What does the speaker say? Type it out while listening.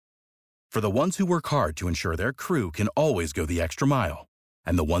For the ones who work hard to ensure their crew can always go the extra mile,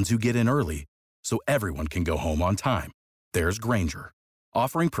 and the ones who get in early so everyone can go home on time, there's Grainger,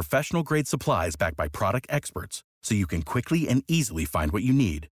 offering professional-grade supplies backed by product experts so you can quickly and easily find what you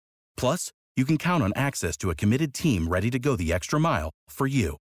need. Plus, you can count on access to a committed team ready to go the extra mile for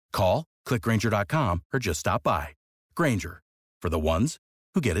you. Call, click Grainger.com, or just stop by. Grainger, for the ones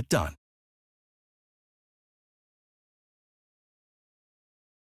who get it done.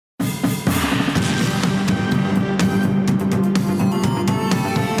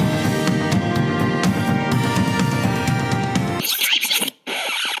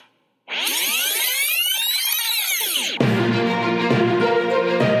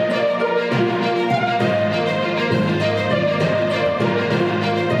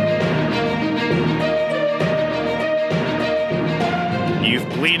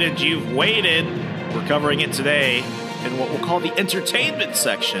 You've waited. We're covering it today in what we'll call the entertainment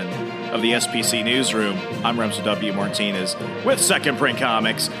section of the SPC Newsroom. I'm Remso W. Martinez with Second Print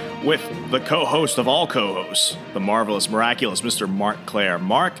Comics, with the co-host of all co-hosts, the marvelous, miraculous Mr. Mark Claire.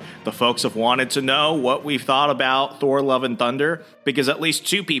 Mark, the folks have wanted to know what we've thought about Thor: Love and Thunder, because at least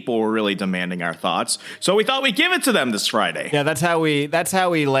two people were really demanding our thoughts. So we thought we'd give it to them this Friday. Yeah, that's how we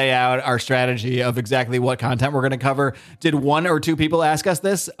lay out our strategy of exactly what content we're going to cover. Did one or two people ask us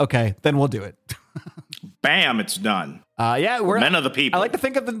this? Okay, then we'll do it. Bam, it's done. We're men of the people. I like to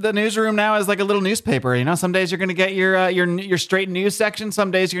think of the newsroom now as like a little newspaper. You know, some days you're going to get your straight news section. Some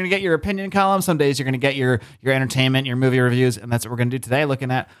days you're going to get your opinion column. Some days you're going to get your entertainment, your movie reviews, and that's what we're going to do today.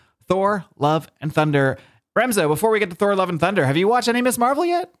 Looking at Thor: Love and Thunder. Remso, before we get to Thor: Love and Thunder, have you watched any Ms. Marvel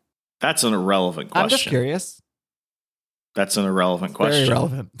yet? That's an irrelevant question. I'm just curious. That's an irrelevant question. Very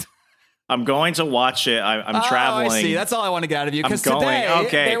relevant. I'm going to watch it. I'm traveling. I see. That's all I want to get out of you. Because today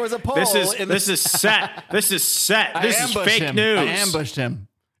there was a poll. This is set. This is set. This is fake news. I ambushed him.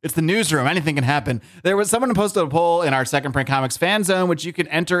 It's the newsroom. Anything can happen. There was someone who posted a poll in our Second Print Comics fan zone, which you can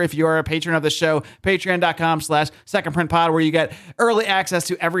enter if you are a patron of the show, patreon.com/secondprintpod, where you get early access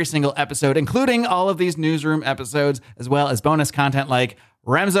to every single episode, including all of these newsroom episodes, as well as bonus content like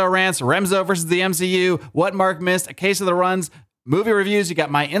Remso Rants, Remso versus the MCU, What Mark Missed, A Case of the Runs, movie reviews. You got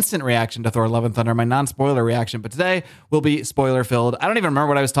my instant reaction to Thor: Love and Thunder, my non-spoiler reaction, but today will be spoiler-filled. I don't even remember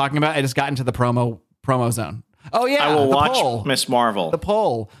what I was talking about. I just got into the promo zone. Oh, yeah. I will watch Ms. Marvel. The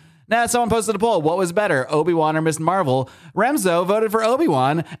poll. Now, someone posted a poll. What was better, Obi-Wan or Ms. Marvel? Remso voted for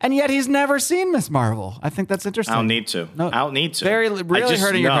Obi-Wan, and yet he's never seen Ms. Marvel. I think that's interesting. I don't need to. No, I don't need to. Really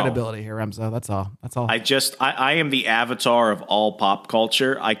hurting your credibility here, Remso. That's all. I am the avatar of all pop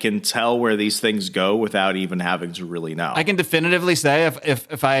culture. I can tell where these things go without even having to really know. I can definitively say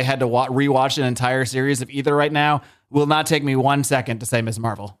if I had to rewatch an entire series of either right now, will not take me 1 second to say Ms.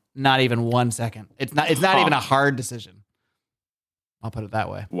 Marvel. Not even 1 second. It's not even a hard decision. I'll put it that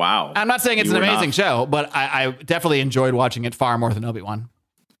way. Wow. I'm not saying it's an amazing show, but I definitely enjoyed watching it far more than Obi-Wan.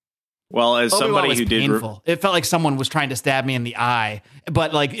 Well, as Obi-Wan somebody was who painful. It felt like someone was trying to stab me in the eye,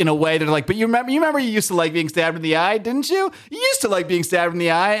 but like in a way they're like, but you remember you used to like being stabbed in the eye, didn't you? You used to like being stabbed in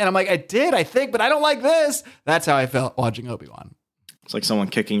the eye. And I'm like, I did, I think, but I don't like this. That's how I felt watching Obi-Wan. It's like someone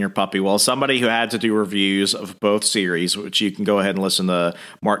kicking your puppy. Well, somebody who had to do reviews of both series, which you can go ahead and listen to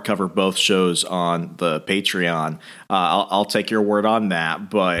Mark cover both shows on the Patreon. I'll take your word on that,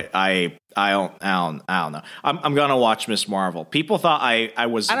 but I don't know. I'm gonna watch Ms. Marvel. People thought I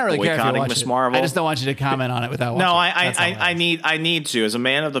was boycotting Ms. Marvel. I just don't want you to comment on it without watching. No, I need to, as a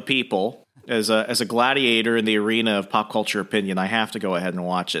man of the people. As a gladiator in the arena of pop culture opinion, I have to go ahead and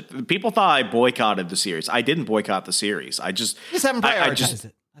watch it. People thought I boycotted the series. I didn't boycott the series. I just haven't prioritized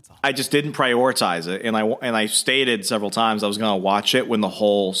it. That's all. I just didn't prioritize it, and I stated several times I was going to watch it when the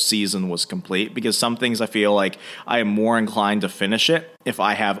whole season was complete, because some things I feel like I am more inclined to finish it if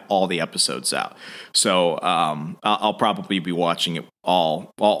I have all the episodes out. So I'll probably be watching it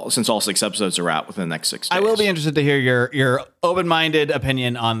all since all 6 episodes are out within the next 6 days. I will be interested to hear your open-minded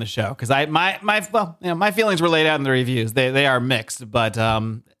opinion on the show, because my feelings were laid out in the reviews. They are mixed, but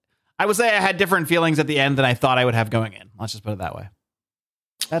I would say I had different feelings at the end than I thought I would have going in. Let's just put it that way.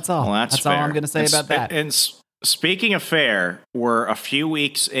 That's all. Well, that's all I'm going to say about that. And speaking of fair, we're a few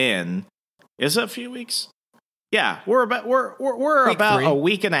weeks in. Is it a few weeks? Yeah, we're about a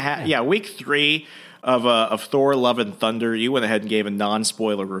week and a half. Yeah, week 3 of Thor: Love and Thunder. You went ahead and gave a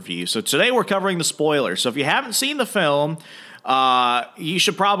non-spoiler review. So today we're covering the spoilers. So if you haven't seen the film, you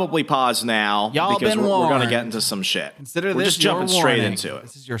should probably pause now, because we're going to get into some shit. We're just jumping straight into it.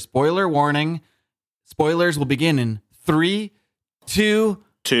 This is your spoiler warning. Spoilers will begin in 3, 2,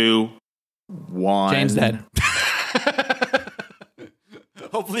 1. Jane's dead.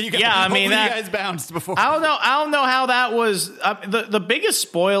 Hopefully you guys, Yeah, I mean, you guys bounced before. I don't know how that was. The biggest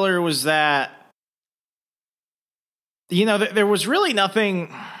spoiler was that, you know, there was really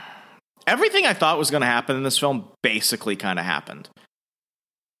nothing. Everything I thought was going to happen in this film basically kind of happened.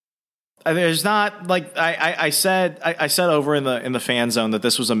 There's not, like I said over in the fan zone that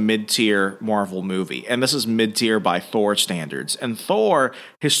this was a mid-tier Marvel movie, and this is mid-tier by Thor standards. And Thor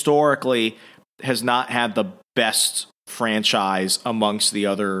historically has not had the best franchise amongst the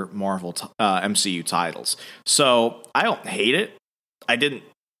other Marvel MCU titles. So I don't hate it. I didn't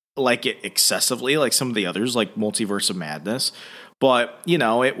like it excessively like some of the others, like Multiverse of Madness. But, you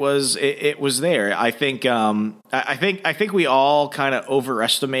know, it was there. I think we all kind of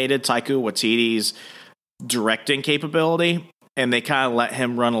overestimated Taika Waititi's directing capability, and they kind of let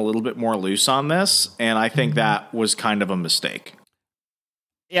him run a little bit more loose on this. And I think that was kind of a mistake.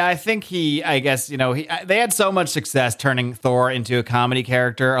 Yeah, I think they had so much success turning Thor into a comedy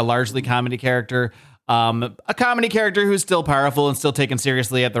character, a largely comedy character. A comedy character who's still powerful and still taken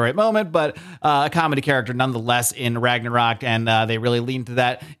seriously at the right moment, but a comedy character nonetheless in Ragnarok, and they really leaned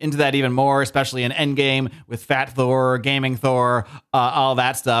into that even more, especially in Endgame with Fat Thor, Gaming Thor, all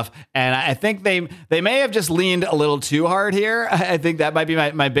that stuff. And I think they may have just leaned a little too hard here. I think that might be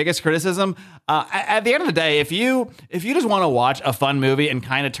my biggest criticism. At the end of the day, if you just want to watch a fun movie and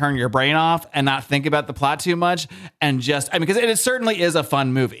kind of turn your brain off and not think about the plot too much, and because it certainly is a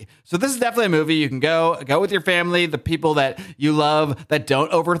fun movie. So this is definitely a movie you can go with your family, the people that you love, that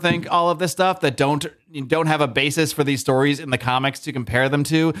don't overthink all of this stuff, that don't have a basis for these stories in the comics to compare them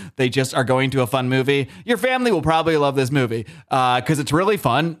to. They just are going to a fun movie. Your family will probably love this movie because it's really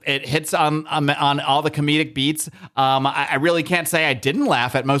fun. It hits on all the comedic beats. I really can't say I didn't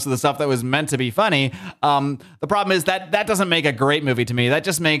laugh at most of the stuff that was meant to be funny. The problem is that doesn't make a great movie to me. That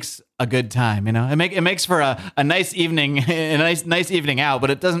just makes a good time. You know, it makes for a nice evening, a nice evening out, but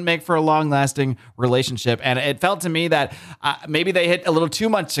it doesn't make for a long lasting relationship. And it felt to me that maybe they hit a little too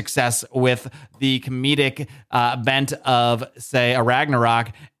much success with the comedic bent of, say, a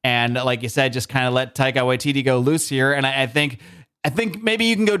Ragnarok, and like you said, just kind of let Taika Waititi go loose here. And I think maybe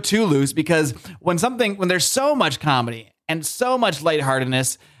you can go too loose, because when there's so much comedy and so much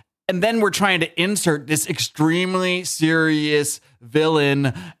lightheartedness, and then we're trying to insert this extremely serious villain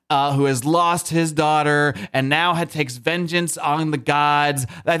who has lost his daughter and now takes vengeance on the gods.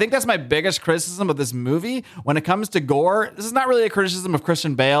 I think that's my biggest criticism of this movie. When it comes to gore, this is not really a criticism of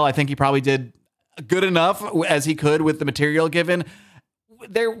Christian Bale. I think he probably did good enough as he could with the material given.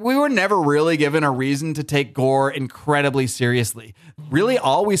 We were never really given a reason to take gore incredibly seriously. Really,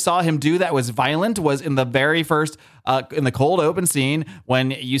 all we saw him do that was violent was in the very first, in the cold open scene,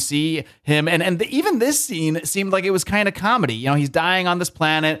 when you see him, even this scene seemed like it was kind of comedy. You know, he's dying on this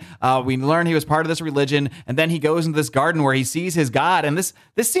planet. We learn he was part of this religion, and then he goes into this garden where he sees his god, and this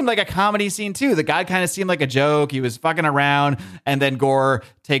seemed like a comedy scene too. The god kind of seemed like a joke. He was fucking around, and then Gore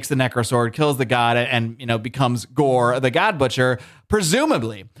takes the Necrosword, kills the god, and becomes Gore, the God Butcher.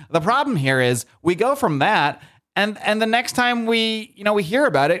 Presumably, the problem here is we go from that, and the next time we hear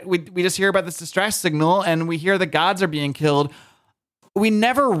about it, we just hear about this distress signal, and we hear the gods are being killed. We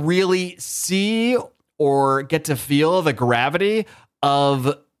never really see or get to feel the gravity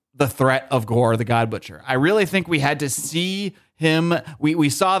of the threat of Gore, the God Butcher. I really think we had to see him. We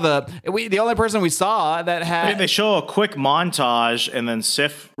saw the only person we saw that had. They show a quick montage, and then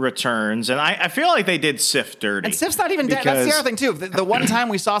Sif returns, and I feel like they did Sif dirty. And Sif's not even dead. That's the other thing too. The one time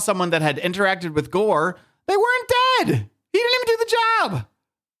we saw someone that had interacted with Gore, they weren't dead. He didn't even do the job.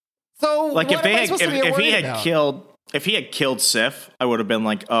 So, like, if he had killed Sif, I would have been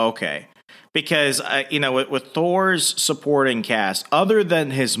like, oh, okay. Because with Thor's supporting cast, other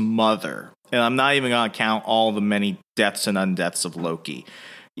than his mother, and I'm not even going to count all the many deaths and undeaths of Loki,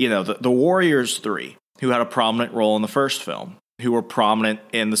 the Warriors 3, who had a prominent role in the first film, who were prominent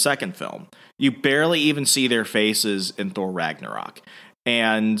in the second film. You barely even see their faces in Thor Ragnarok.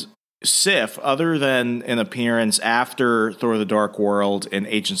 And Sif, other than an appearance after Thor the Dark World in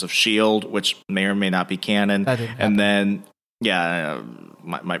Agents of S.H.I.E.L.D., which may or may not be canon, and then... Yeah,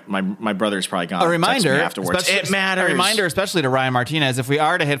 my brother's probably gone. A reminder afterwards. It matters. A reminder, especially to Ryan Martinez, if we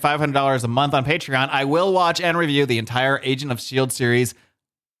are to hit $500 a month on Patreon, I will watch and review the entire Agent of S.H.I.E.L.D. series,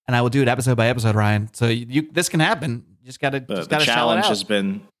 and I will do it episode by episode, Ryan. So this can happen. You just got to the challenge has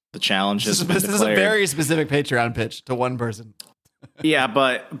been declared. This is a very specific Patreon pitch to one person. Yeah,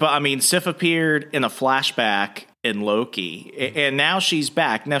 but I mean, Sif appeared in a flashback in Loki, and now she's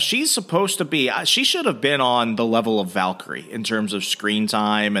back. Now she's supposed to be, she should have been on the level of Valkyrie in terms of screen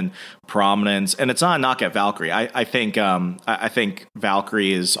time and prominence. And it's not a knock at Valkyrie. I think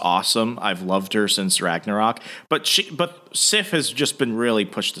Valkyrie is awesome. I've loved her since Ragnarok, but Sif has just been really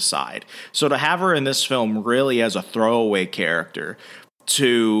pushed aside. So to have her in this film really as a throwaway character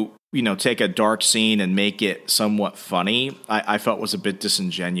to, you know, take a dark scene and make it somewhat funny, I felt was a bit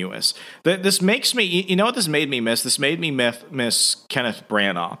disingenuous. This makes me, you know what this made me miss? This made me miss Kenneth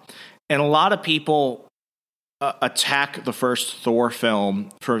Branagh. And a lot of people attack the first Thor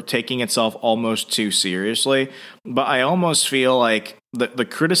film for taking itself almost too seriously. But I almost feel like the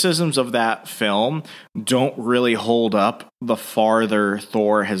criticisms of that film don't really hold up the farther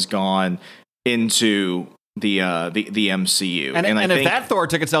Thor has gone into the MCU. And I if think that Thor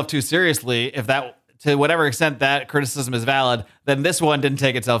took itself too seriously, if that, to whatever extent that criticism is valid, then this one didn't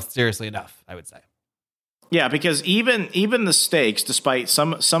take itself seriously enough, I would say. Yeah, because even the stakes, despite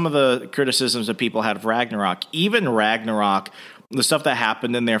some of the criticisms that people had of Ragnarok, even Ragnarok, the stuff that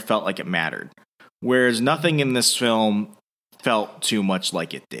happened in there felt like it mattered. Whereas nothing in this film felt too much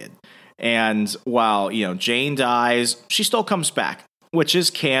like it did. And while, you know, Jane dies, she still comes back, which is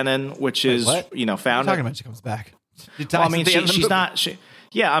canon, which is, you know, found. What are you talking about? She comes back. She well, I mean, she's not.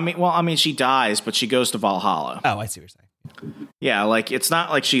 She dies, but she goes to Valhalla. Oh, I see what you're saying. Yeah, like it's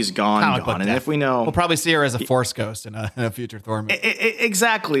not like she's gone. And if we know, we'll probably see her as a Force ghost in a future Thor movie.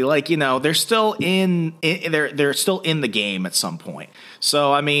 Exactly. Like, you know, they're still they're still in the game at some point.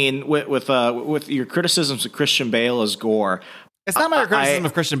 So I mean, with your criticisms of Christian Bale as Gore, it's not my criticism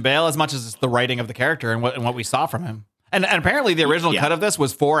of Christian Bale as much as it's the writing of the character and what we saw from him. And apparently the original cut of this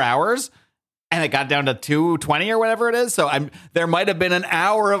was 4 hours. And it got down to 2:20 or whatever it is. So there might have been an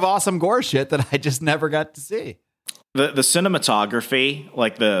hour of awesome Gore shit that I just never got to see. The cinematography,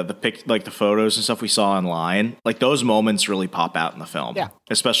 like the photos and stuff we saw online, like those moments really pop out in the film. Yeah.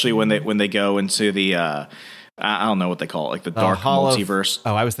 Especially when they go into the I don't know what they call it, like the dark multiverse.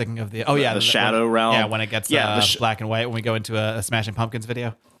 I was thinking of the Shadow Realm. Yeah, when it gets black and white when we go into a Smashing Pumpkins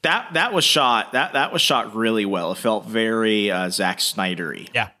video. That was shot really well. It felt very Zack Snyder-y.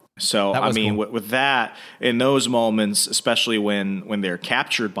 Yeah. So, I mean, cool. with that, in those moments, especially when they're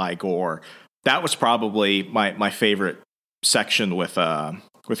captured by Gore, that was probably my favorite section with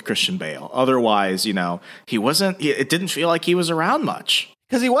Christian Bale. Otherwise, you know, it didn't feel like he was around much.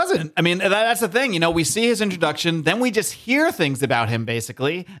 Because he wasn't. I mean, that's the thing. You know, we see his introduction, then we just hear things about him,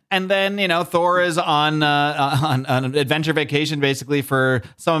 basically. And then, you know, Thor is on an adventure vacation, basically, for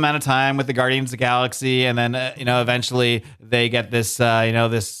some amount of time with the Guardians of the Galaxy. And then, you know, eventually they get this,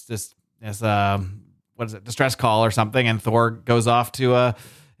 this what is it, distress call or something. And Thor goes off to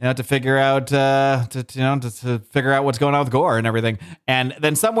figure out, to figure out what's going on with Gore and everything. And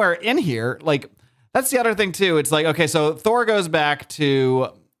then somewhere in here, like, that's the other thing, too. It's like, okay, so Thor goes back to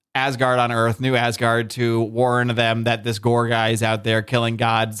Asgard on Earth, New Asgard, to warn them that this Gore guy is out there killing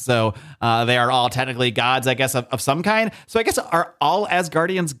gods. So they are all technically gods, I guess, of some kind. So I guess, are all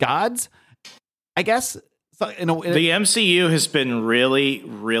Asgardians gods? I guess. So, the MCU has been really,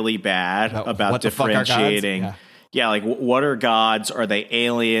 really bad about differentiating. Yeah, like, what are gods? Are they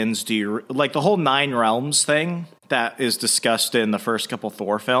aliens? Do you like the whole 9 realms thing that is discussed in the first couple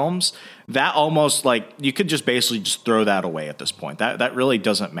Thor films? That almost, like, you could just basically just throw that away at this point. That really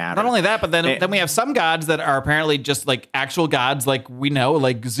doesn't matter. Not only that, but then we have some gods that are apparently just like actual gods, like we know,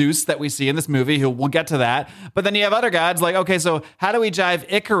 like Zeus that we see in this movie, who we'll get to that. But then you have other gods like, okay, so how do we jive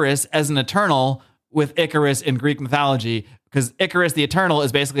Icarus as an Eternal with Icarus in Greek mythology? Because Icarus the Eternal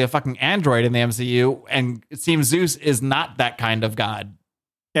is basically a fucking android in the MCU, and it seems Zeus is not that kind of god.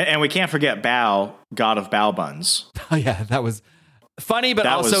 And we can't forget Bao, god of Bao buns. Oh yeah, that was funny, but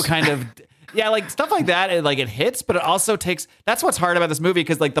also kind of, yeah, like stuff like that. It hits, but it also takes. That's what's hard about this movie,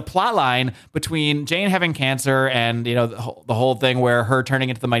 because like the plot line between Jane having cancer and, you know, the whole thing where her turning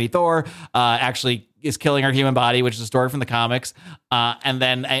into the Mighty Thor actually is killing her human body, which is a story from the comics, and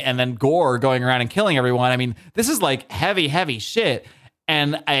then Gore going around and killing everyone. I mean, this is like heavy shit,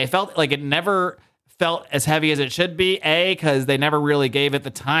 and I felt like it never felt as heavy as it should be, because they never really gave it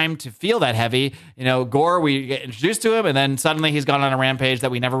the time to feel that heavy. You know, Gore, we get introduced to him, and then suddenly he's gone on a rampage that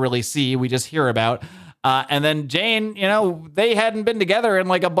we never really see, we just hear about. And then Jane, you know, they hadn't been together in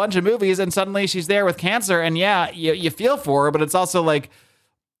like a bunch of movies, and suddenly she's there with cancer, and yeah, you feel for her, but it's also like,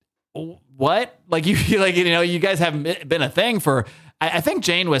 what? Like, you feel like, you know, you guys haven't been a thing for... I think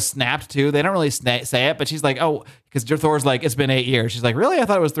Jane was snapped too. They don't really say it, but she's like, oh, because Thor's like, it's been 8 years. She's like, really? I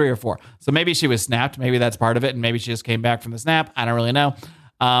thought it was 3 or 4. So maybe she was snapped. Maybe that's part of it. And maybe she just came back from the snap. I don't really know.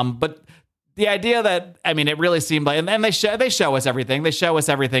 But the idea that, I mean, it really seemed like, and they show us everything. They show us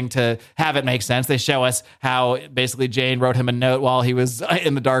everything to have it make sense. They show us how basically Jane wrote him a note while he was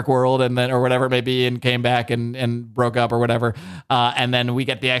in the dark world, and then, or whatever it may be, and came back and broke up or whatever. And then we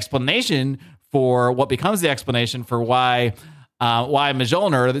get the explanation for what becomes the explanation for why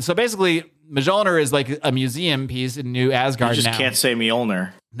Mjolnir. So basically, Mjolnir is like a museum piece in New Asgard. You just can't say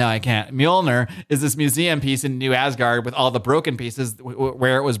Mjolnir. No, I can't. Mjolnir is this museum piece in New Asgard with all the broken pieces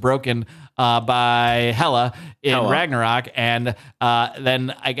where it was broken by Hela in Ragnarok. And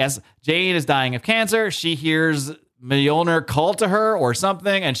then I guess Jane is dying of cancer. She hears Mjolnir call to her or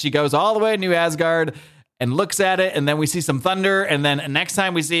something, and she goes all the way to New Asgard and looks at it, and then we see some thunder, and then next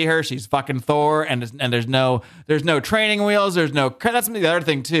time we see her, she's fucking Thor, and there's no training wheels, that's the other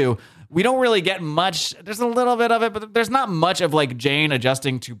thing too. We don't really get much. There's a little bit of it, but there's not much of like Jane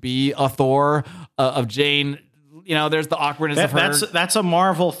adjusting to be a Thor. Of Jane, you know, there's the awkwardness of her. That's a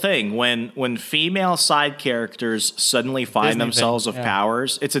Marvel thing. When female side characters suddenly find Disney themselves thing, with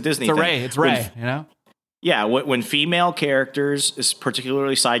powers, it's a Disney It's thing. It's Ray, you know. Yeah, when female characters,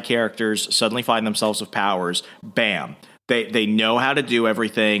 particularly side characters, suddenly find themselves with powers, bam. They know how to do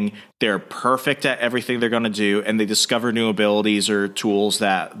everything. They're perfect at everything they're going to do, and they discover new abilities or tools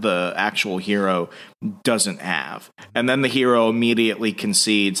that the actual hero doesn't have. And then the hero immediately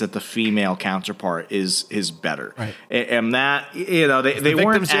concedes that the female counterpart is better. Right. And that, you know, they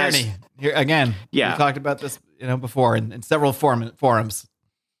weren't as... Here again, yeah. We talked about this, you know, before in several forums.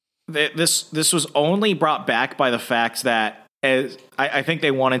 This was only brought back by the fact that I think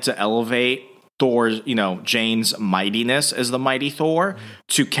they wanted to elevate Thor's, you know, Jane's mightiness as the mighty Thor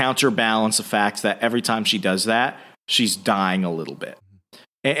to counterbalance the fact that every time she does that, she's dying a little bit.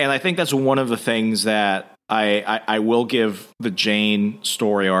 And I think that's one of the things that I will give the Jane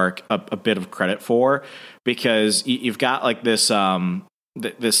story arc a bit of credit for, because you've got like this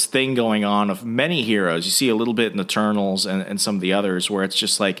this thing going on of many heroes. You see a little bit in Eternals and some of the others where it's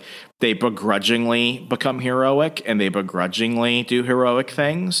just like they begrudgingly become heroic and they begrudgingly do heroic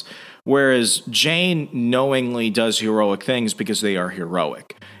things. Whereas Jane knowingly does heroic things because they are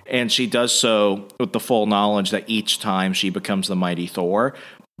heroic. And she does so with the full knowledge that each time she becomes the mighty Thor,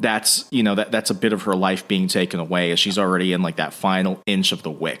 that's, you know, that's a bit of her life being taken away as she's already in like that final inch of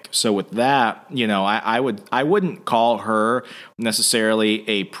the wick. So with that, you know, I wouldn't call her necessarily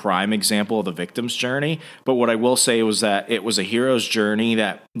a prime example of the victim's journey. But what I will say was that it was a hero's journey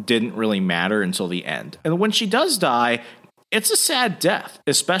that didn't really matter until the end. And when she does die, it's a sad death,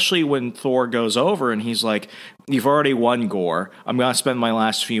 especially when Thor goes over and he's like, "You've already won, Gore. I'm going to spend my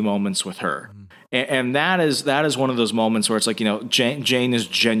last few moments with her." And that is one of those moments where it's like, you know, Jane is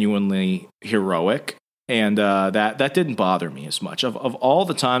genuinely heroic. And that didn't bother me as much. Of all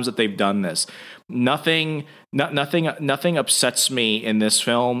the times that they've done this, nothing upsets me in this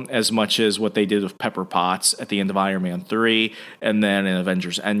film as much as what they did with Pepper Potts at the end of Iron Man 3 and then in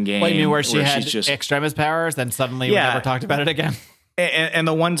Avengers Endgame. What, you mean where she had just extremis powers, then suddenly we never talked about it again? And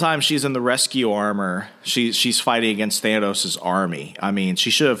the one time she's in the rescue armor, she's fighting against Thanos' army. I mean, she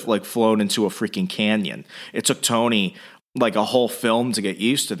should have like flown into a freaking canyon. It took Tony like a whole film to get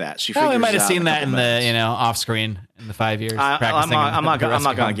used to that. We might have seen that in the, you know, off screen in the 5 years. I'm not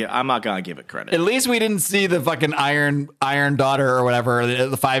gonna give it credit. At least we didn't see the fucking Iron Daughter or whatever,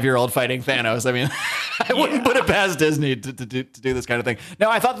 the 5-year-old fighting Thanos. I mean, I wouldn't put it past Disney to do this kind of thing.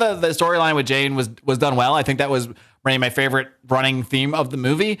 No, I thought the storyline with Jane was done well. I think that was really my favorite running theme of the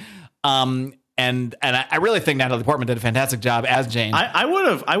movie. And I really think Natalie Portman did a fantastic job as Jane. I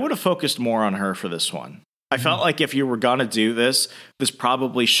would have focused more on her for this one. I felt like if you were going to do this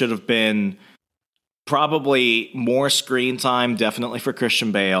probably should have been more screen time, definitely for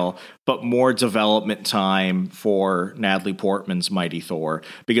Christian Bale, but more development time for Natalie Portman's Mighty Thor.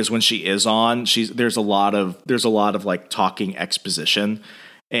 Because when she is on, there's a lot of like talking exposition.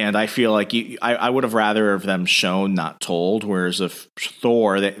 And I feel like I would have rather of them shown, not told. Whereas if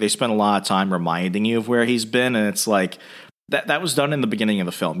Thor, they spend a lot of time reminding you of where he's been. And it's like, that was done in the beginning of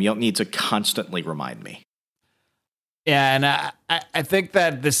the film. You don't need to constantly remind me. Yeah, and I think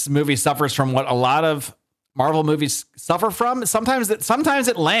that this movie suffers from what a lot of Marvel movies suffer from. Sometimes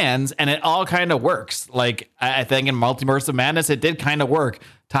it lands and it all kind of works. Like I think in Multiverse of Madness, it did kind of work,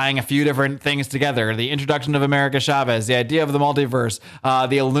 tying a few different things together. The introduction of America Chavez, the idea of the multiverse,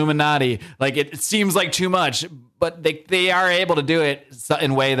 the Illuminati. Like it seems like too much, but they are able to do it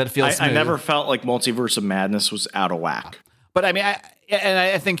in a way that feels smooth. I never felt like Multiverse of Madness was out of whack. But I mean,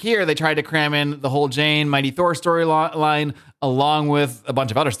 I think here they tried to cram in the whole Jane, Mighty Thor storyline along with a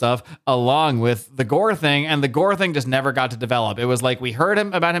bunch of other stuff, along with the Gore thing, and the Gore thing just never got to develop. It was like we heard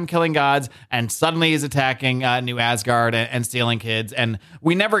about him killing gods, and suddenly he's attacking New Asgard and stealing kids, and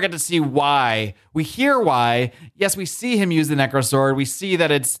we never get to see why. We hear why. Yes, we see him use the Necrosword. We see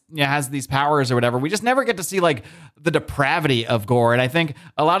that it has these powers or whatever. We just never get to see like the depravity of Gore, and I think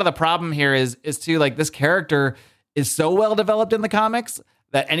a lot of the problem here is too like this character is so well developed in the comics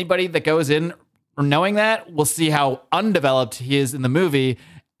that anybody that goes in knowing that will see how undeveloped he is in the movie.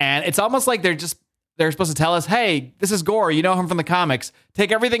 And it's almost like they're supposed to tell us, hey, this is Gore. You know him from the comics.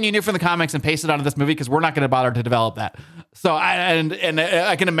 Take everything you knew from the comics and paste it onto this movie because we're not going to bother to develop that. So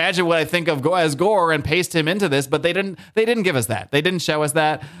I can imagine what I think of as Gore and paste him into this, but they didn't give us that. They didn't show us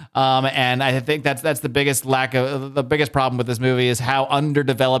that. And I think that's the biggest problem with this movie is how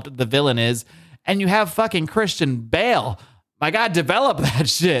underdeveloped the villain is. And you have fucking Christian Bale. My God, develop that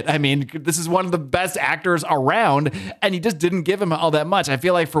shit. I mean, this is one of the best actors around, and you just didn't give him all that much. I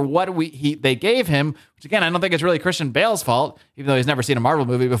feel like for what they gave him, which again, I don't think it's really Christian Bale's fault, even though he's never seen a Marvel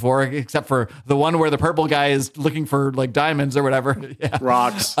movie before, except for the one where the purple guy is looking for like diamonds or whatever. Yeah.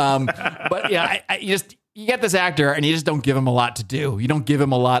 Rocks. But yeah, you get this actor and you just don't give him a lot to do. You don't give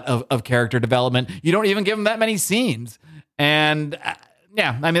him a lot of character development. You don't even give him that many scenes. And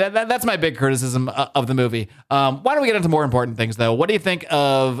yeah, I mean, that's my big criticism of the movie. Why don't we get into more important things, though? What did you think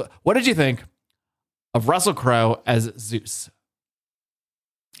of Russell Crowe as Zeus?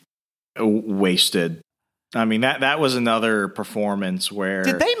 Wasted. I mean, that was another performance where...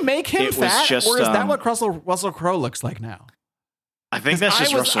 Did they make him fat, just, or is that what Russell Crowe looks like now? I think that's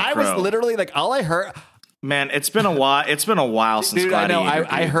just Russell Crowe. I was literally like, all I heard... Man, it's been a while. It's been a while since Gladiator. I know.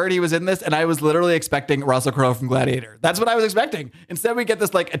 I heard he was in this, and I was literally expecting Russell Crowe from Gladiator. That's what I was expecting. Instead, we get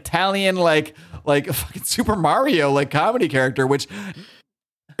this like Italian, like fucking Super Mario like comedy character, which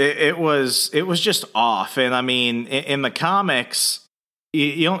it was just off. And I mean, in the comics,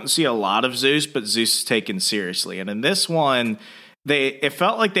 you don't see a lot of Zeus, but Zeus is taken seriously. And in this one, it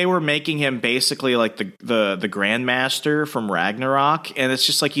felt like they were making him basically like the Grandmaster from Ragnarok, and it's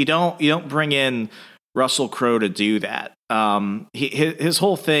just like you don't bring in Russell Crowe to do that. His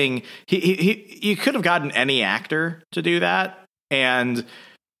whole thing, you could have gotten any actor to do that, and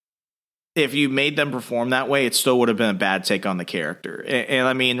if you made them perform that way, it still would have been a bad take on the character. And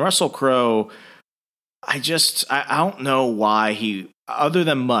I mean, Russell Crowe, I don't know why other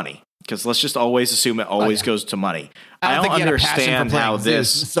than money, because let's just always assume it always goes to money. I don't understand how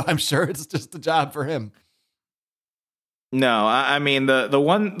this. Zeus, so I'm sure it's just a job for him. No, I mean the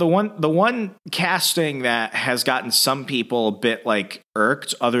one casting that has gotten some people a bit like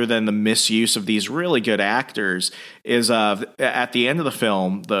irked, other than the misuse of these really good actors, is at the end of the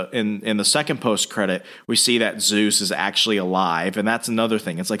film, in the second post credit, we see that Zeus is actually alive, and that's another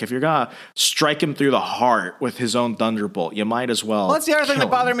thing. It's like if you're gonna strike him through the heart with his own thunderbolt, you might as well. Well, that's the other thing that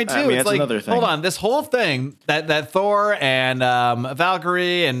bothered me too. I mean, it's that's another thing. Hold on, this whole thing that Thor and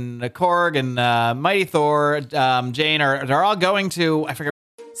Valkyrie and Korg and Mighty Thor, Jane they're all going to, I forget.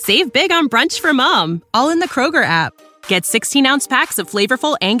 Save big on brunch for mom, all in the Kroger app. Get 16-ounce packs of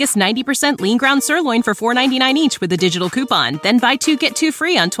flavorful Angus 90% lean ground sirloin for $4.99 each with a digital coupon. Then buy 2, get 2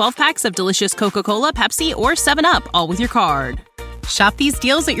 free on 12 packs of delicious Coca-Cola, Pepsi, or 7-Up, all with your card. Shop these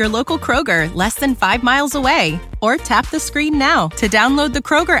deals at your local Kroger, less than 5 miles away. Or tap the screen now to download the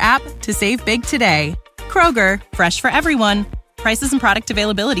Kroger app to save big today. Kroger, fresh for everyone. Prices and product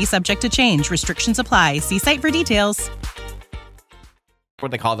availability subject to change. Restrictions apply. See site for details.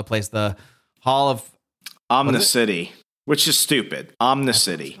 What they call the place, the Hall of Omnicity, which is stupid.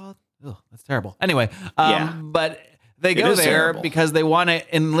 Omnicity. Oh, that's terrible. Anyway, yeah. But they go there terrible because they want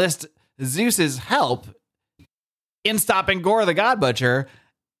to enlist Zeus's help in stopping Gore the God Butcher.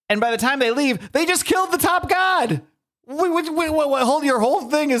 And by the time they leave, they just killed the top god. Your whole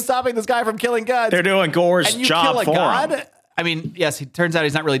thing is stopping this guy from killing gods. They're doing Gore's job for him. I mean, yes, he turns out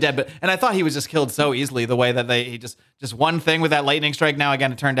he's not really dead, and I thought he was just killed so easily the way that he just one thing with that lightning strike. Now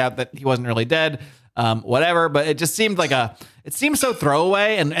again, it turned out that he wasn't really dead. Whatever, but it just seemed like it seemed so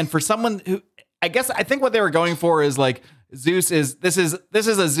throwaway. And for someone who, I think what they were going for is like this is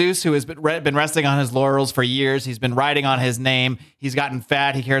a Zeus who has been resting on his laurels for years. He's been riding on his name. He's gotten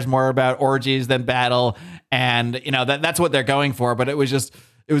fat. He cares more about orgies than battle. And that's what they're going for. But it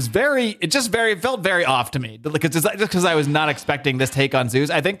felt very off to me because I was not expecting this take on Zeus.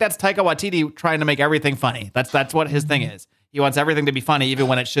 I think that's Taika Waititi trying to make everything funny. That's what his thing is. He wants everything to be funny, even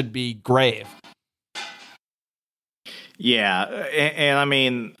when it should be grave. Yeah, and I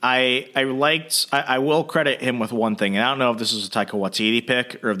mean, I will credit him with one thing, and I don't know if this was a Taika Waititi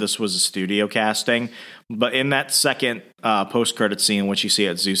pick or if this was a studio casting, But in that second post-credit scene, in which you see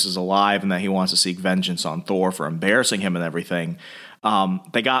that Zeus is alive and that he wants to seek vengeance on Thor for embarrassing him and everything,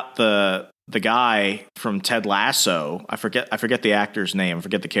 they got the guy from Ted Lasso. I forget the actor's name. I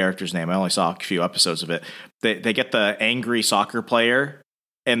forget the character's name. I only saw a few episodes of it. They get the angry soccer player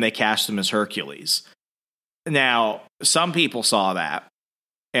and they cast him as Hercules. Now, some people saw that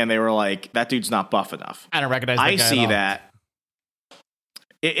and they were like, "That dude's not buff enough." I don't recognize that I guy see at all. that.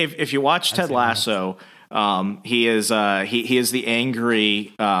 If you watch Ted Lasso, he is the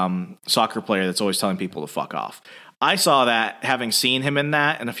angry soccer player that's always telling people to fuck off. I saw that, having seen him in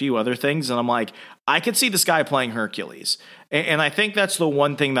that and a few other things, and I'm like, I could see this guy playing Hercules. And I think that's the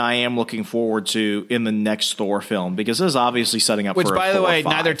one thing that I am looking forward to in the next Thor film, because this is obviously setting up Which, for a by the Thor way,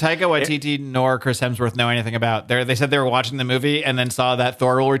 5. neither Taika Waititi nor Chris Hemsworth know anything about. They said they were watching the movie and then saw that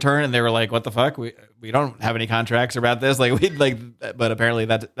Thor will return, and they were like, "What the fuck? We don't have any contracts about this." But apparently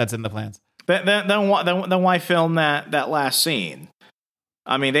that's in the plans. Then why film that last scene?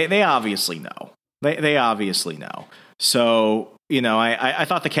 I mean, they obviously know. They obviously know. So, I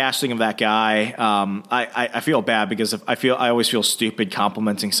thought the casting of that guy, I feel bad because I always feel stupid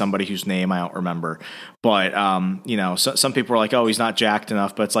complimenting somebody whose name I don't remember. But, some people are like, "Oh, he's not jacked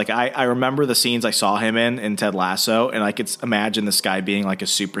enough." But it's like, I remember the scenes I saw him in Ted Lasso, and I could imagine this guy being like a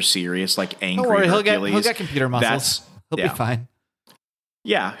super serious, like angry Don't worry, Hercules. he'll get computer muscles. He'll be fine.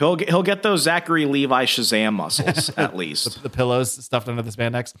 Yeah, he'll get those Zachary Levi Shazam muscles at least. The pillows stuffed under the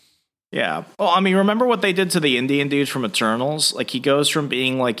spandex. Yeah. Well, I mean, remember what they did to the Indian dude from Eternals? Like, he goes from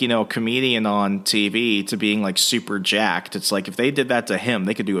being like, a comedian on TV to being like super jacked. It's like, if they did that to him,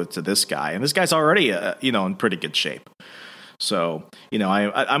 they could do it to this guy. And this guy's already, in pretty good shape. So,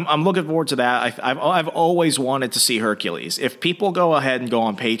 I'm looking forward to that. I've always wanted to see Hercules. If people go ahead and go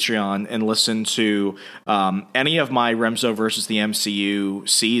on Patreon and listen to any of my Remso versus the MCU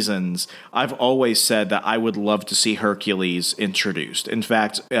seasons, I've always said that I would love to see Hercules introduced. In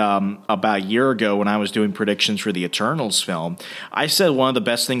fact, about a year ago when I was doing predictions for the Eternals film, I said one of the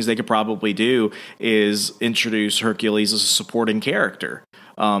best things they could probably do is introduce Hercules as a supporting character.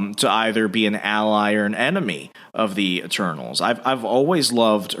 To either be an ally or an enemy of the Eternals. I've always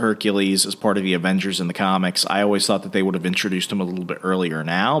loved Hercules as part of the Avengers in the comics. I always thought that they would have introduced him a little bit earlier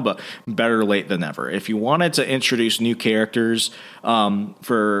now, but better late than never. If you wanted to introduce new characters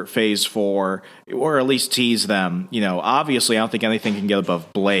for Phase 4, or at least tease them, obviously I don't think anything can get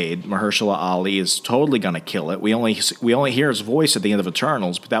above Blade. Mahershala Ali is totally going to kill it. We only hear his voice at the end of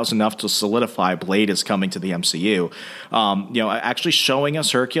Eternals, but that was enough to solidify Blade is coming to the MCU. Actually showing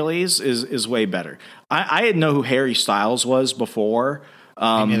us Hercules is way better. I didn't know who Harry Styles was before.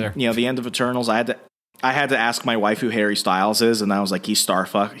 Me neither. The end of Eternals, I had to ask my wife who Harry Styles is, and I was like, he's Star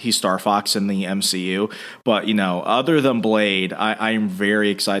Fox in the MCU. But other than Blade, I'm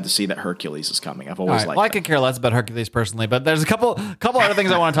very excited to see that Hercules is coming. I've always liked. Well, I could care less about Hercules personally, but there's a couple other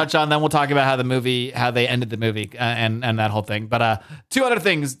things I want to touch on. Then we'll talk about how they ended the movie and that whole thing. But two other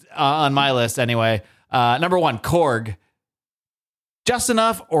things on my list anyway. Number one, Korg. Just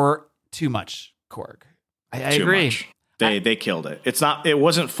enough or too much Korg? I agree. Much. They killed it. It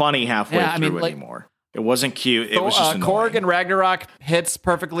wasn't funny halfway through anymore. It wasn't cute. It was just annoying. Korg and Ragnarok hits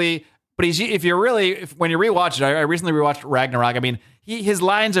perfectly, but when you rewatch it, I recently rewatched Ragnarok. I mean, his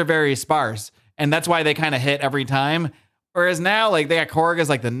lines are very sparse, and that's why they kind of hit every time. Whereas now, like, they got Korg as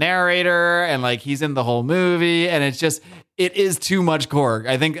like the narrator, and like he's in the whole movie, and it is too much Korg.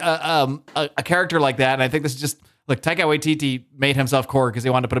 I think a character like that, and I think this is just. Look, Taika Waititi made himself Korg because he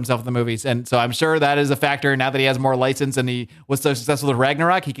wanted to put himself in the movies. And so I'm sure that is a factor. Now that he has more license and he was so successful with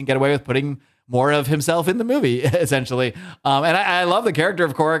Ragnarok, he can get away with putting more of himself in the movie, essentially. And I love the character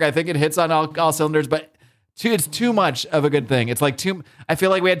of Korg. I think it hits on all cylinders, but it's too much of a good thing. It's like I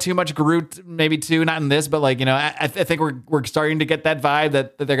feel like we had too much Groot, maybe too, not in this, but like, I think we're starting to get that vibe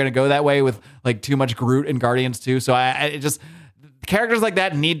that they're going to go that way with like too much Groot in Guardians too. So characters like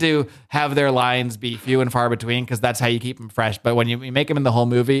that need to have their lines be few and far between because that's how you keep them fresh. But when you make them in the whole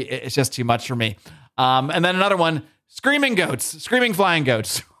movie, it's just too much for me. And then another one, screaming flying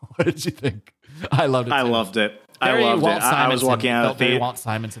goats. What did you think? I loved it. I loved it. I was walking out of the theater. Walt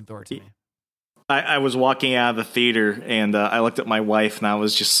Simonson Thor to me. I was walking out of the theater and I looked at my wife and I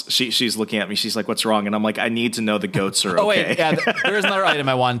was just, she's looking at me. She's like, "What's wrong?" And I'm like, "I need to know the goats are okay." Oh, wait. Yeah, there's another item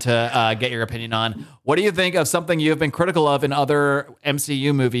I want to get your opinion on. What do you think of something you have been critical of in other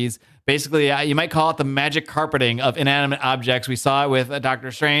MCU movies? Basically, you might call it the magic carpeting of inanimate objects. We saw it with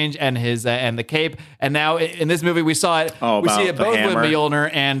Doctor Strange and his and the cape. And now in this movie, we saw it. We see it both with Mjolnir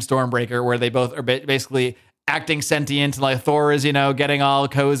and Stormbreaker, where they both are basically acting sentient, like Thor is, getting all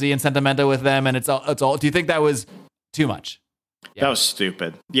cozy and sentimental with them, and it's all. Do you think that was too much? That was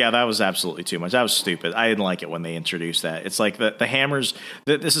stupid. Yeah, that was absolutely too much. That was stupid. I didn't like it when they introduced that. It's like the hammers,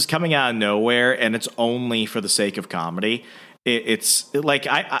 this is coming out of nowhere, and it's only for the sake of comedy. It's like,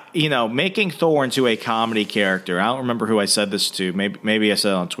 making Thor into a comedy character. I don't remember who I said this to. Maybe I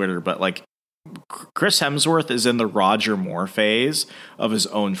said it on Twitter, but like, Chris Hemsworth is in the Roger Moore phase of his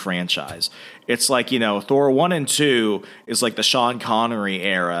own franchise. It's like, Thor 1 and 2 is like the Sean Connery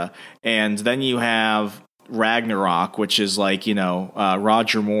era, and then you have Ragnarok, which is like,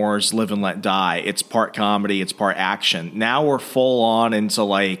 Roger Moore's Live and Let Die. It's part comedy, it's part action. Now we're full on into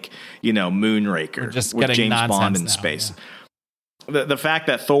like, Moonraker with James Bond in space. Yeah. The fact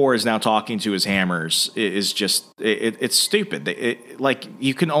that Thor is now talking to his hammers is just, it's stupid. Like,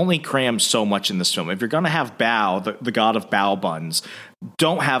 you can only cram so much in this film. If you're going to have Bao, the god of bao buns,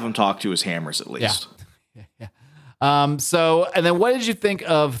 don't have him talk to his hammers at least. Yeah. And then what did you think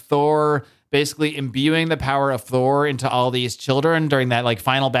of Thor basically imbuing the power of Thor into all these children during that like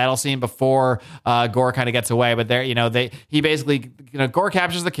final battle scene before Gore kind of gets away? But there, he basically, Gore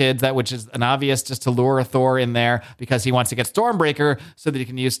captures the kids, which is an obvious just to lure Thor in there because he wants to get Stormbreaker so that he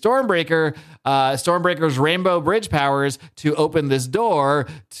can use Stormbreaker's Rainbow Bridge powers to open this door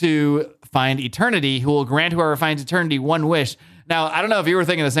to find Eternity, who will grant whoever finds Eternity one wish. Now, I don't know if you were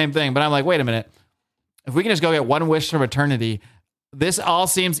thinking the same thing, but I'm like, wait a minute. If we can just go get one wish from Eternity, this all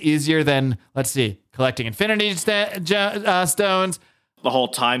seems easier than, let's see, collecting Infinity Stones. The whole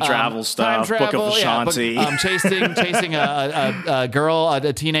time travel stuff, Book of Vishanti. Chasing a girl,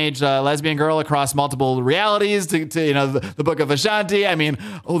 a teenage lesbian girl across multiple realities to the Book of Vishanti. I mean,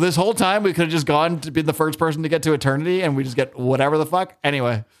 this whole time we could have just gone to be the first person to get to Eternity and we just get whatever the fuck.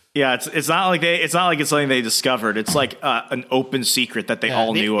 Anyway. Yeah, it's not like it's something they discovered. It's like an open secret that they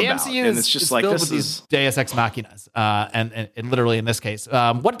all knew about, MCU and it's just like this is these Deus Ex Machinas, and literally in this case,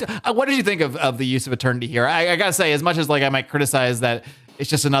 what did you think of the use of Eternity here? I gotta say, as much as like I might criticize that it's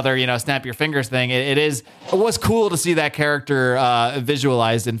just another snap your fingers thing, it was cool to see that character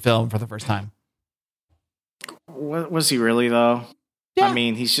visualized in film for the first time. Was he really though? Yeah. I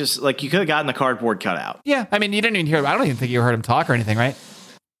mean, he's just like, you could have gotten the cardboard cutout. Yeah, I mean, you didn't even hear. I don't even think you heard him talk or anything, right?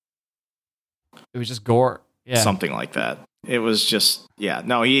 It was just Gore. Yeah. Something like that. It was just,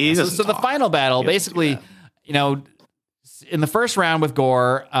 no, he doesn't So the final battle, basically, in the first round with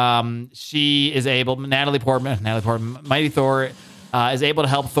Gore, she is able, Natalie Portman, Mighty Thor, is able to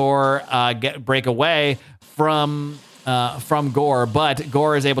help Thor break away from Gore, but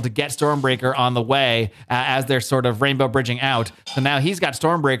Gore is able to get Stormbreaker on the way as they're sort of rainbow bridging out. So now he's got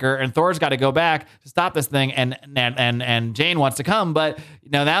Stormbreaker, and Thor's got to go back to stop this thing, and Jane wants to come, but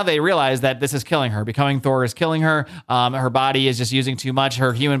now they realize that this is killing her. Becoming Thor is killing her. Her body is just using too much.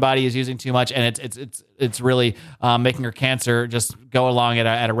 Her human body is using too much, and it's really making her cancer just go along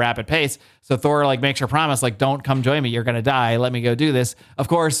at a rapid pace. So Thor makes her promise, don't come join me. You're gonna die. Let me go do this. Of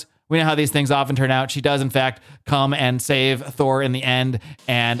course, we know how these things often turn out. She does, in fact, come and save Thor in the end,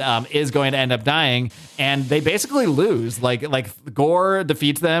 and is going to end up dying. And they basically lose. Like Gore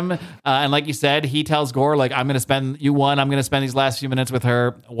defeats them, and like you said, he tells Gore, I'm going to spend these last few minutes with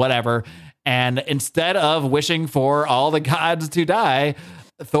her, whatever. And instead of wishing for all the gods to die,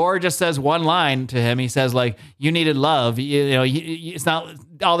 Thor just says one line to him. He says, you needed love. It's not,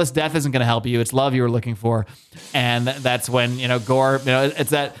 all this death isn't going to help you. It's love you were looking for. And that's when, Gore,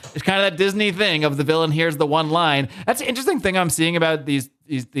 it's kind of that Disney thing of the villain hears the one line. That's the interesting thing I'm seeing about these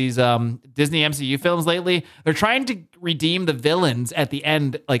Disney MCU films lately. They're trying to redeem the villains at the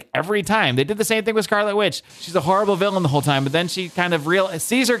end, every time. They did the same thing with Scarlet Witch. She's a horrible villain the whole time, but then she kind of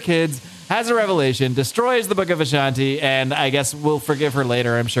sees her kids, has a revelation, destroys the Book of Vishanti, and I guess we'll forgive her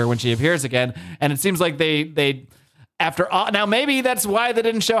later, I'm sure, when she appears again. And it seems like they after all, now maybe that's why they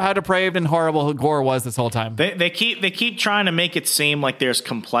didn't show how depraved and horrible Gore was this whole time. They keep trying to make it seem like there's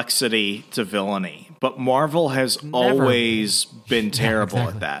complexity to villainy, but Marvel has always been terrible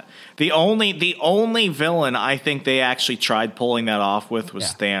at that. The only villain I think they actually tried pulling that off with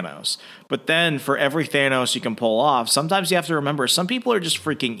was Thanos. But then for every Thanos you can pull off, sometimes you have to remember some people are just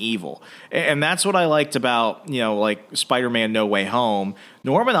freaking evil. And that's what I liked about, Spider-Man No Way Home.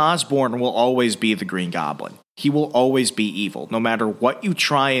 Norman Osborn will always be the Green Goblin. He will always be evil. No matter what you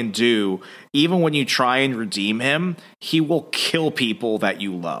try and do, even when you try and redeem him, he will kill people that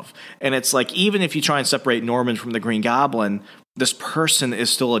you love. And it's even if you try and separate Norman from the Green Goblin, this person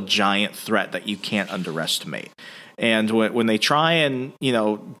is still a giant threat that you can't underestimate. And when they try and,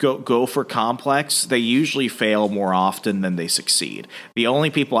 go for complex, they usually fail more often than they succeed. The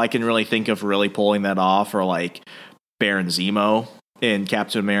only people I can really think of really pulling that off are Baron Zemo in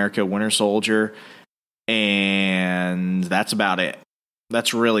Captain America Winter Soldier. And that's about it.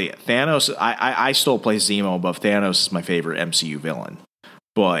 That's really it. Thanos. I still place Zemo above Thanos as my favorite MCU villain.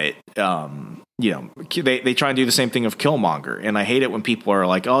 But, they try and do the same thing of Killmonger. And I hate it when people are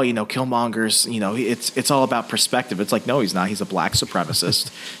like, oh, Killmonger's, it's all about perspective. It's like, no, he's not. He's a black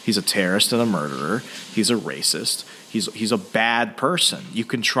supremacist. He's a terrorist and a murderer. He's a racist. He's a bad person. You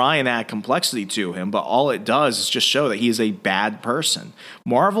can try and add complexity to him, but all it does is just show that he is a bad person.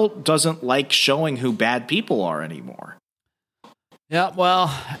 Marvel doesn't like showing who bad people are anymore. Yeah, well,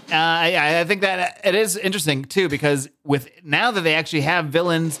 I think that it is interesting, too, because now that they actually have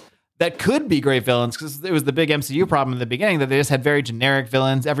villains that could be great villains, because it was the big MCU problem in the beginning that they just had very generic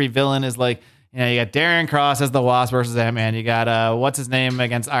villains. Every villain is like, you got Darren Cross as the Wasp versus Ant-Man. You got, what's his name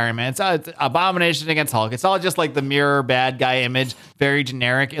against Iron Man. It's Abomination against Hulk. It's all just like the mirror bad guy image, very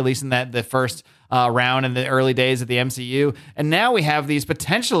generic, at least in the first round in the early days of the MCU. And now we have these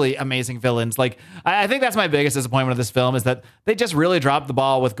potentially amazing villains. Like, I think that's my biggest disappointment of this film is that they just really dropped the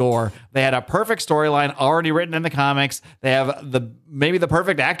ball with Gore. They had a perfect storyline already written in the comics. They have maybe the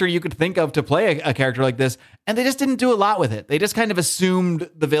perfect actor you could think of to play a character like this. And they just didn't do a lot with it. They just kind of assumed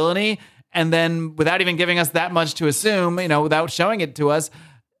the villainy. And then without even giving us that much to assume, without showing it to us,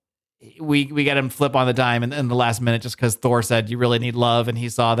 we get him flip on the dime in the last minute just because Thor said you really need love, and he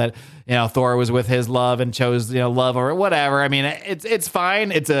saw that Thor was with his love and chose love or whatever. I mean, it's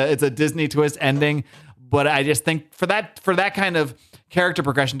fine. It's a Disney twist ending, but I just think for that kind of character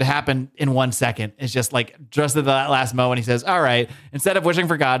progression to happen in 1 second, it's just like just at the last moment he says, "All right," instead of wishing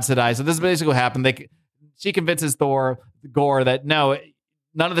for gods to die. So this is basically what happened. She convinces Gore that no,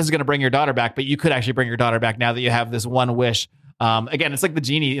 none of this is going to bring your daughter back, but you could actually bring your daughter back now that you have this one wish. Again, it's like the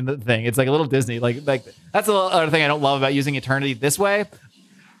genie in the thing. It's like a little Disney. Like that's the other thing I don't love about using Eternity this way.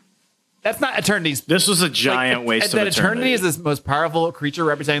 That's not Eternity's. This was a giant waste of Eternity. Eternity is this most powerful creature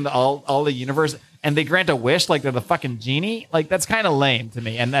representing all the universe, and they grant a wish like they're the fucking genie. Like that's kind of lame to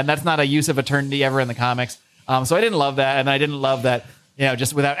me, and that's not a use of Eternity ever in the comics. So I didn't love that, and I didn't love that.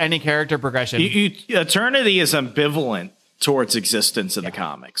 Just without any character progression. Eternity is ambivalent towards existence in the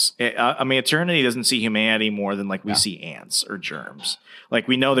comics. Eternity doesn't see humanity more than we see ants or germs. Like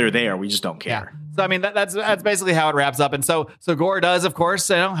we know they're there, we just don't care. Yeah. So that's basically how it wraps up. And so Gore does, of course,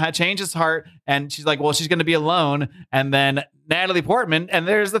 change his heart, and she's like, well, she's going to be alone. And then Natalie Portman, and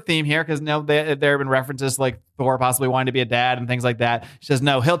there's the theme here because there have been references like Thor possibly wanting to be a dad and things like that. She says,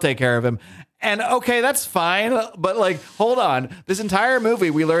 no, he'll take care of him. And okay, that's fine, but hold on. This entire movie,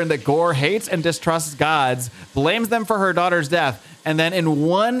 we learned that Gore hates and distrusts gods, blames them for her daughter's death, and then in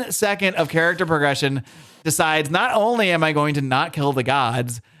 1 second of character progression, decides not only am I going to not kill the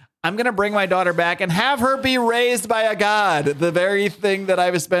gods, I'm going to bring my daughter back and have her be raised by a god, the very thing that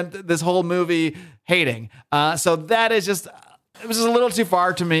I've spent this whole movie hating. So that is just... It was just a little too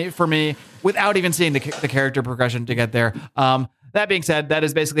far for me without even seeing the character progression to get there. That being said, that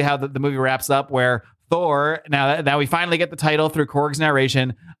is basically how the movie wraps up, where Thor, now we finally get the title through Korg's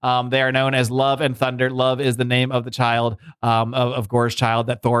narration. They are known as Love and Thunder. Love is the name of the child, of Gore's child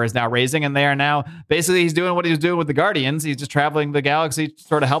that Thor is now raising. And they are now, basically he's doing what he was doing with the Guardians. He's just traveling the galaxy,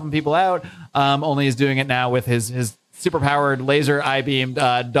 sort of helping people out. Only he's doing it now with his super-powered laser eye-beamed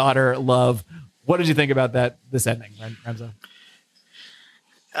daughter, Love. What did you think about this ending, Remzo?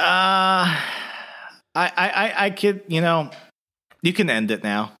 I could, you can end it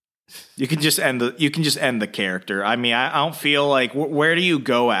now. You can just end the character. I mean, I don't feel like where do you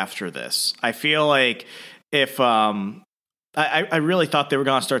go after this? I feel like if I really thought they were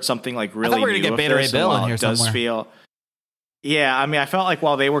going to start something like really. I thought we were going to get Beta Ray Bill in here somewhere. Yeah, I mean, I felt like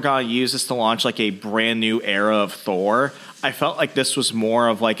while they were going to use this to launch like a brand new era of Thor, I felt like this was more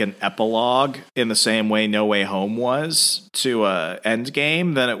of like an epilogue in the same way No Way Home was to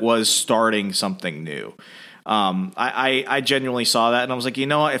Endgame than it was starting something new. I genuinely saw that and I was like, you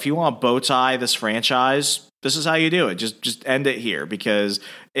know what? If you want to bow tie this franchise, this is how you do it. Just end it here, because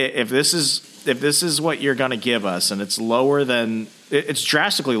if this is what you're going to give us and it's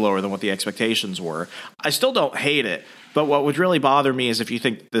drastically lower than what the expectations were, I still don't hate it. But what would really bother me is if you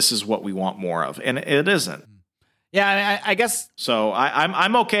think this is what we want more of, and it isn't. Yeah, I guess so.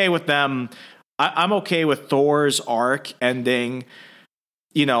 I'm okay with them. I'm okay with Thor's arc ending,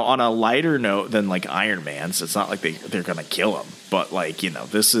 on a lighter note than like Iron Man's. It's not like they're gonna kill him, but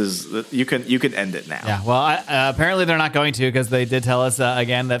this is you can end it now. Yeah. Well, apparently they're not going to, because they did tell us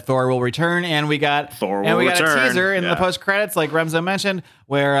again that Thor will return, and we got a teaser in the post credits, like Remzo mentioned,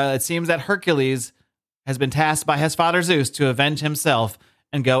 where it seems that Hercules has been tasked by his father Zeus to avenge himself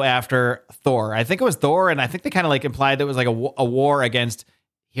and go after Thor. I think it was Thor, and I think they kind of like implied that it was like a war against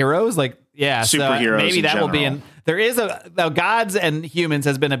heroes. Like, yeah, superheroes. So maybe in that general. will be in. There is gods and humans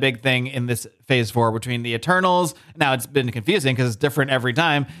has been a big thing in this phase 4 between the Eternals. Now it's been confusing because it's different every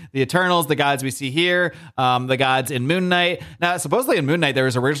time. The Eternals, the gods we see here, the gods in Moon Knight. Now, supposedly in Moon Knight, there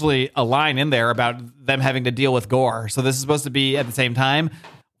was originally a line in there about them having to deal with gore. So this is supposed to be at the same time.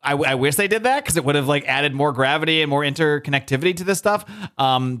 I wish they did that because it would have like added more gravity and more interconnectivity to this stuff.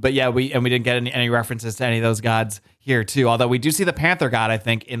 But yeah, we didn't get any references to any of those gods here too. Although we do see the Panther god, I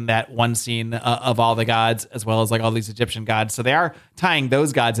think, in that one scene of all the gods, as well as like all these Egyptian gods. So they are tying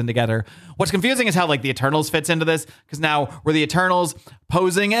those gods in together. What's confusing is how like the Eternals fits into this, because now were the Eternals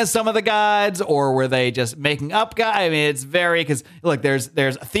posing as some of the gods, or were they just making up gods? I mean, it's very, because look, there's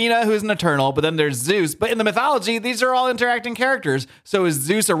Athena, who's an Eternal, but then there's Zeus. But in the mythology, these are all interacting characters. So is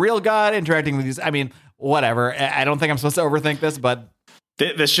Zeus a real god interacting with these? I mean, whatever. I don't think I'm supposed to overthink this, but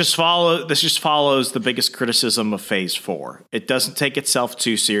this just follows the biggest criticism of Phase 4. It doesn't take itself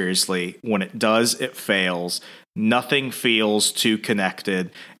too seriously. When it does, it fails. Nothing feels too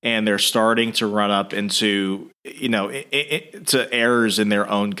connected, and they're starting to run up into, to errors in their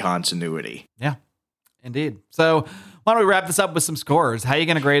own continuity. Yeah, indeed. So why don't we wrap this up with some scores? How are you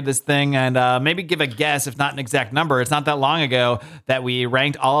going to grade this thing? And maybe give a guess, if not an exact number. It's not that long ago that we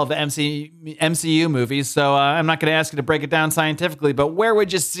ranked all of the MCU movies, so I'm not going to ask you to break it down scientifically, but where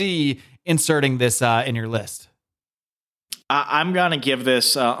would you see inserting this in your list? I'm going to give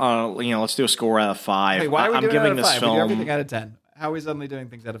this, let's do a score out of 5. Wait, why are we doing giving out of this 5? film We do everything out of 10. How are we suddenly doing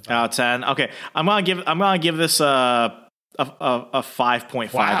things out of 5? Out of 10. Okay, I'm going to give this a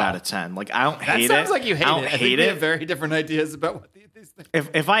 5.5 out of 10. Like, I don't hate it. That sounds like you hate it. I think we have very different ideas about what these things.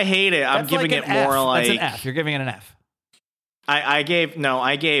 If I hate it, I'm giving it more like That's an F. You're giving it an F. I gave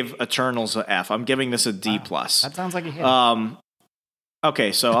Eternals an F. I'm giving this a D+. Wow. That sounds like you hate it.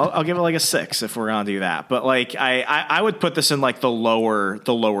 Okay, so I'll give it like a 6 if we're gonna do that. But like I would put this in like the lower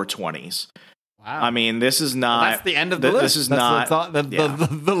 20s. Wow. I mean, this is not. Well, that's the end of the list. This is not.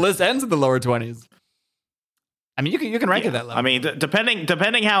 The list ends in the lower 20s. I mean, you can rank it that level. I mean,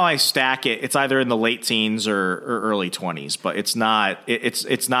 depending how I stack it, it's either in the late teens or early 20s. But it's not.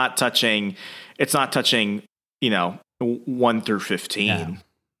 It's not touching. It's not touching. 1 through 15. Yeah.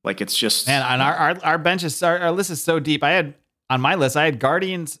 Like, it's just. Man, on our bench is our list is so deep. On my list, I had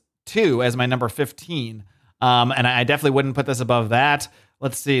Guardians 2 as my number 15. And I definitely wouldn't put this above that.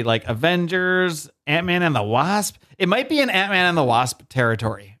 Let's see, like Avengers, Ant-Man and the Wasp. It might be in Ant-Man and the Wasp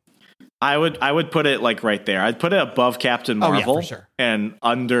territory. I would put it like right there. I'd put it above Captain Marvel, for sure. and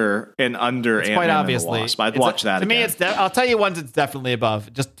under Ant-Man quite obviously. and the Wasp. I'd watch that. To me, I'll tell you once it's definitely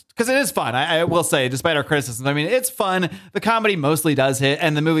above, just because it is fun. I will say, despite our criticisms, I mean, it's fun. The comedy mostly does hit,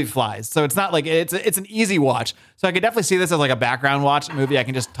 and the movie flies. So it's not like it's an easy watch. So I could definitely see this as like a background watch movie I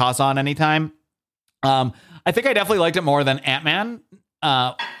can just toss on anytime. I think I definitely liked it more than Ant-Man.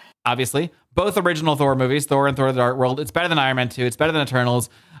 Obviously, both original Thor movies, Thor and Thor: The Dark World. It's better than Iron Man 2. It's better than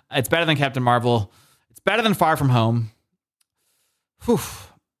Eternals. It's better than Captain Marvel. It's better than Far From Home. Whew.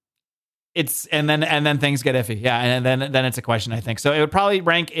 And then things get iffy. Yeah, and then it's a question, I think. So it would probably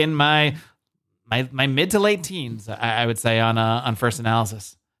rank in my mid to late teens, I would say, on first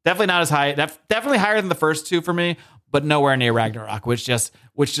analysis. Definitely not as high. Definitely higher than the first two for me, but nowhere near Ragnarok, which just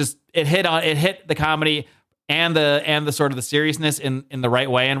it hit the comedy and the sort of the seriousness in the right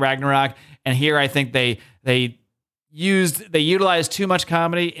way in Ragnarok. And here I think they utilized too much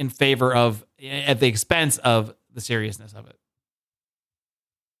comedy in favor of, at the expense of the seriousness of it.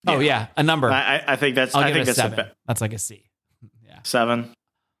 Yeah. Oh yeah, a number. I think that's. I think that's 7. That's like a C. Yeah, 7.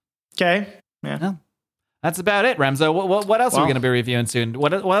 Okay. Yeah. No, that's about it, Remzo. What else are we going to be reviewing soon?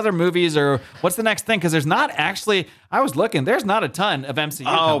 What other movies, or what's the next thing? Because there's not actually. I was looking. There's not a ton of MCU.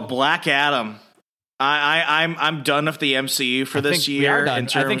 Oh, coming. Black Adam. I'm done with the MCU for this year in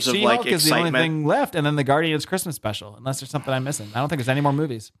terms of like excitement. Is the only thing left, and then the Guardians Christmas special. Unless there's something I'm missing, I don't think there's any more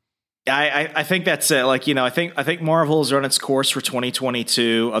movies. I think that's it. Like, I think Marvel has run its course for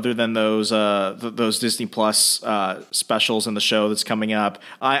 2022. Other than those Disney Plus specials and the show that's coming up,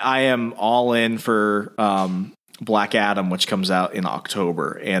 I am all in for Black Adam, which comes out in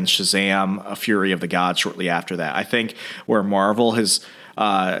October, and Shazam: A Fury of the Gods shortly after that. I think where Marvel has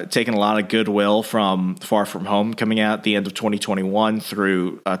taken a lot of goodwill from Far From Home coming out at the end of 2021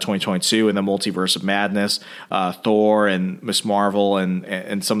 through 2022, and the Multiverse of Madness, Thor and Ms. Marvel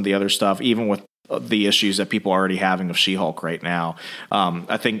and some of the other stuff, even with the issues that people are already having of She-Hulk right now.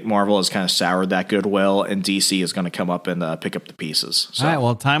 I think Marvel has kind of soured that goodwill, and DC is going to come up and pick up the pieces. So. All right,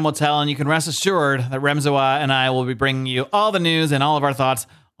 well, time will tell, and you can rest assured that Remzo and I will be bringing you all the news and all of our thoughts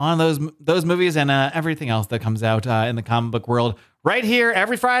on those movies and everything else that comes out in the comic book world right here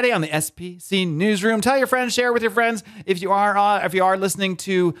every Friday on the SPC Newsroom. Tell your friends, share with your friends. If you are listening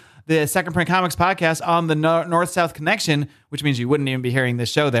to the Second Print Comics podcast on the North-South Connection, which means you wouldn't even be hearing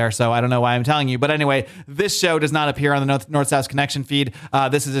this show there, so I don't know why I'm telling you. But anyway, this show does not appear on the North-South Connection feed.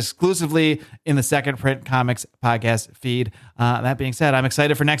 This is exclusively in the Second Print Comics podcast feed. That being said, I'm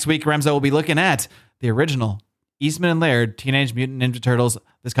excited for next week. Remzo will be looking at the original Eastman and Laird Teenage Mutant Ninja Turtles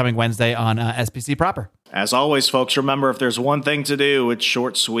this coming Wednesday on SPC proper. As always, folks, remember, if there's one thing to do, it's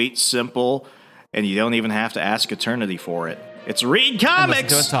short, sweet, simple, and you don't even have to ask eternity for it. It's read comics. And listen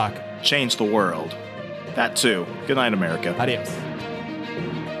to us talk. Change the world. That too. Good night, America. Adios.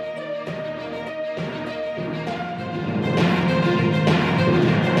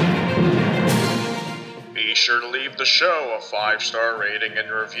 Be sure to leave the show a 5-star rating and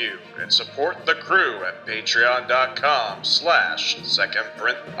review, and support the crew at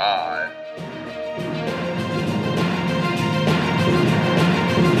patreon.com/secondprintpod.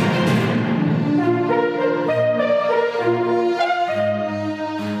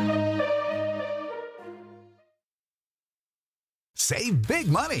 Save big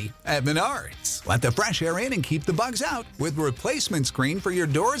money at Menards. Let the fresh air in and keep the bugs out with replacement screen for your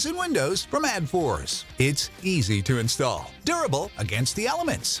doors and windows from AdForce. It's easy to install, durable against the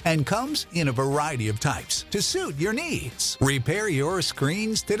elements, and comes in a variety of types to suit your needs. Repair your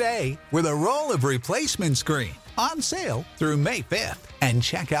screens today with a roll of replacement screen on sale through May 5th. And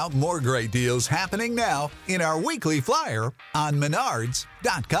check out more great deals happening now in our weekly flyer on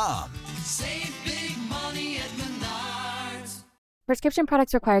Menards.com. Save big money at Menards. Prescription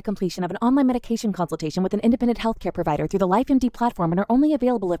products require completion of an online medication consultation with an independent healthcare provider through the LifeMD platform and are only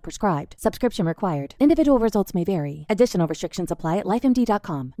available if prescribed. Subscription required. Individual results may vary. Additional restrictions apply at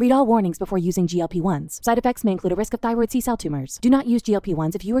lifemd.com. Read all warnings before using GLP-1s. Side effects may include a risk of thyroid C-cell tumors. Do not use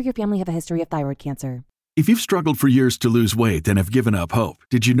GLP-1s if you or your family have a history of thyroid cancer. If you've struggled for years to lose weight and have given up hope,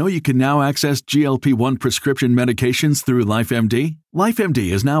 did you know you can now access GLP-1 prescription medications through LifeMD?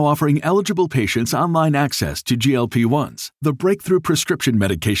 LifeMD is now offering eligible patients online access to GLP-1s, the breakthrough prescription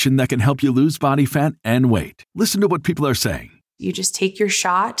medication that can help you lose body fat and weight. Listen to what people are saying. You just take your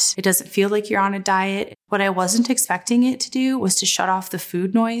shot. It doesn't feel like you're on a diet. What I wasn't expecting it to do was to shut off the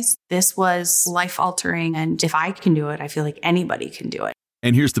food noise. This was life-altering, and if I can do it, I feel like anybody can do it.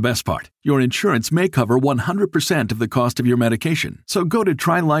 And here's the best part. Your insurance may cover 100% of the cost of your medication. So go to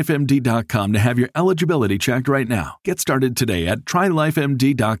TryLifeMD.com to have your eligibility checked right now. Get started today at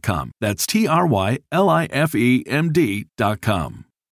TryLifeMD.com. That's TryLifeMD.com.